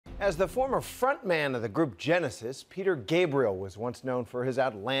As the former frontman of the group Genesis, Peter Gabriel was once known for his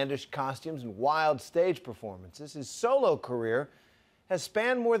outlandish costumes and wild stage performances. His solo career has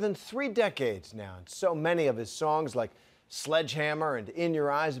spanned more than 3 decades now, and so many of his songs like Sledgehammer and In Your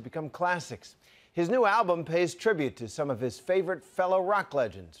Eyes have become classics. His new album pays tribute to some of his favorite fellow rock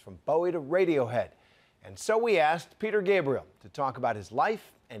legends, from Bowie to Radiohead. And so we asked Peter Gabriel to talk about his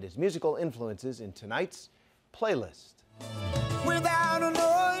life and his musical influences in tonight's playlist. Without a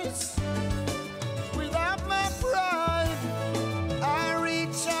noise, without my pride, I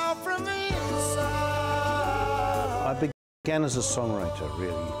reach out from the inside. I began as a songwriter,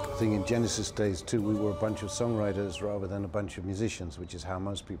 really. I think in Genesis days too, we were a bunch of songwriters rather than a bunch of musicians, which is how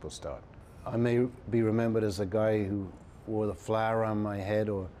most people start. I may be remembered as a guy who wore the flower around my head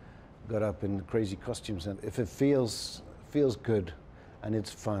or got up in crazy costumes. And if it feels good and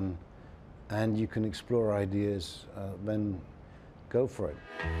it's fun and you can explore ideas, then go for it.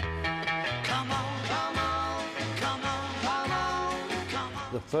 Come on, come on, come on, come on, come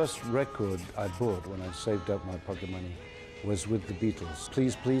on. The first record I bought when I saved up my pocket money was with the Beatles.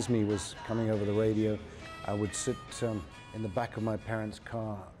 Please Please Me was coming over the radio. I would sit in the back of my parents'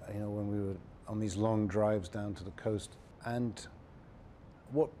 car, you know, when we were on these long drives down to the coast. And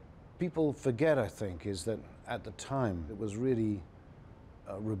what people forget, I think, is that at the time it was really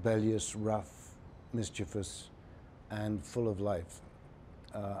rebellious, rough, mischievous, and full of life,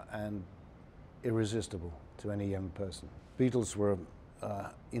 and irresistible to any young person. Beatles were,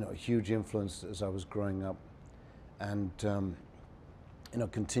 you know, a huge influence as I was growing up, and you know,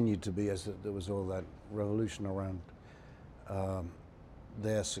 continued to be as there was all that revolution around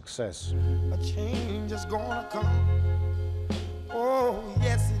their success. A change is gonna come. Oh,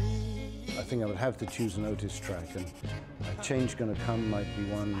 yes it is. I think I would have to choose an Otis track, and A Change Gonna Come might be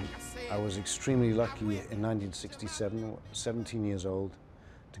one. I was extremely lucky in 1967, 17 years old,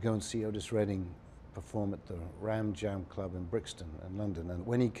 to go and see Otis Redding perform at the Ram Jam Club in Brixton in London. And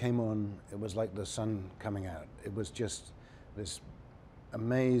when he came on, it was like the sun coming out. It was just this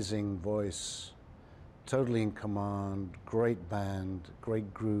amazing voice, totally in command, great band,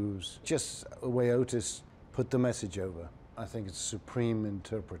 great grooves. Just the way Otis put the message over. I think it's a supreme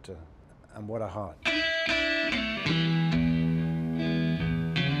interpreter, and what a heart.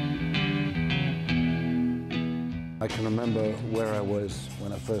 I can remember where I was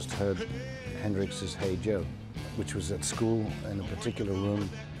when I first heard Hendrix's Hey Joe, which was at school in a particular room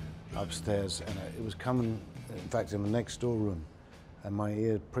upstairs, and it was coming, in fact, in the next door room, and my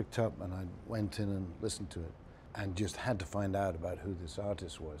ear pricked up, and I went in and listened to it, and just had to find out about who this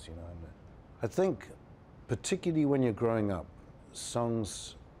artist was, you know. And I think, particularly when you're growing up,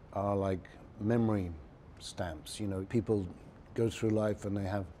 songs are like memory stamps, you know. People go through life and they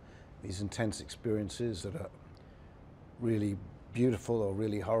have these intense experiences that are really beautiful or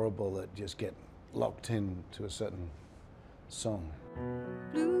really horrible that just get locked in to a certain song.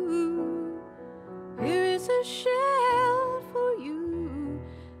 Blue, here is a shell for you.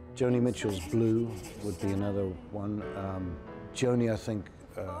 Joni Mitchell's Blue would be another one. Joni, I think,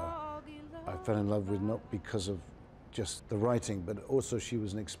 I fell in love with, not because of just the writing, but also she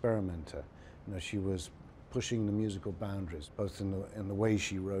was an experimenter. You know, she was pushing the musical boundaries, both in the way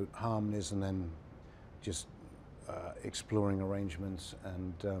she wrote harmonies and then just exploring arrangements,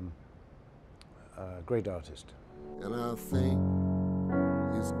 and great artist. And I think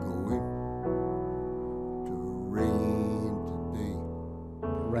it's going to rain today.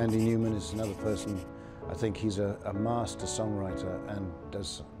 Randy Newman is another person. I think he's a master songwriter and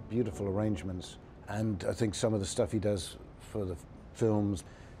does beautiful arrangements. And I think some of the stuff he does for the films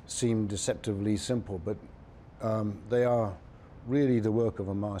seem deceptively simple, but they are really the work of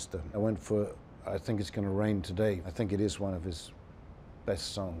a master. I went for I Think It's Gonna Rain Today. I think it is one of his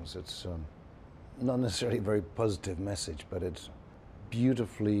best songs. It's not necessarily a very positive message, but it's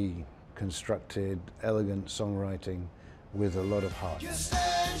beautifully constructed, elegant songwriting with a lot of heart. You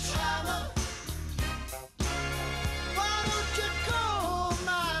stand,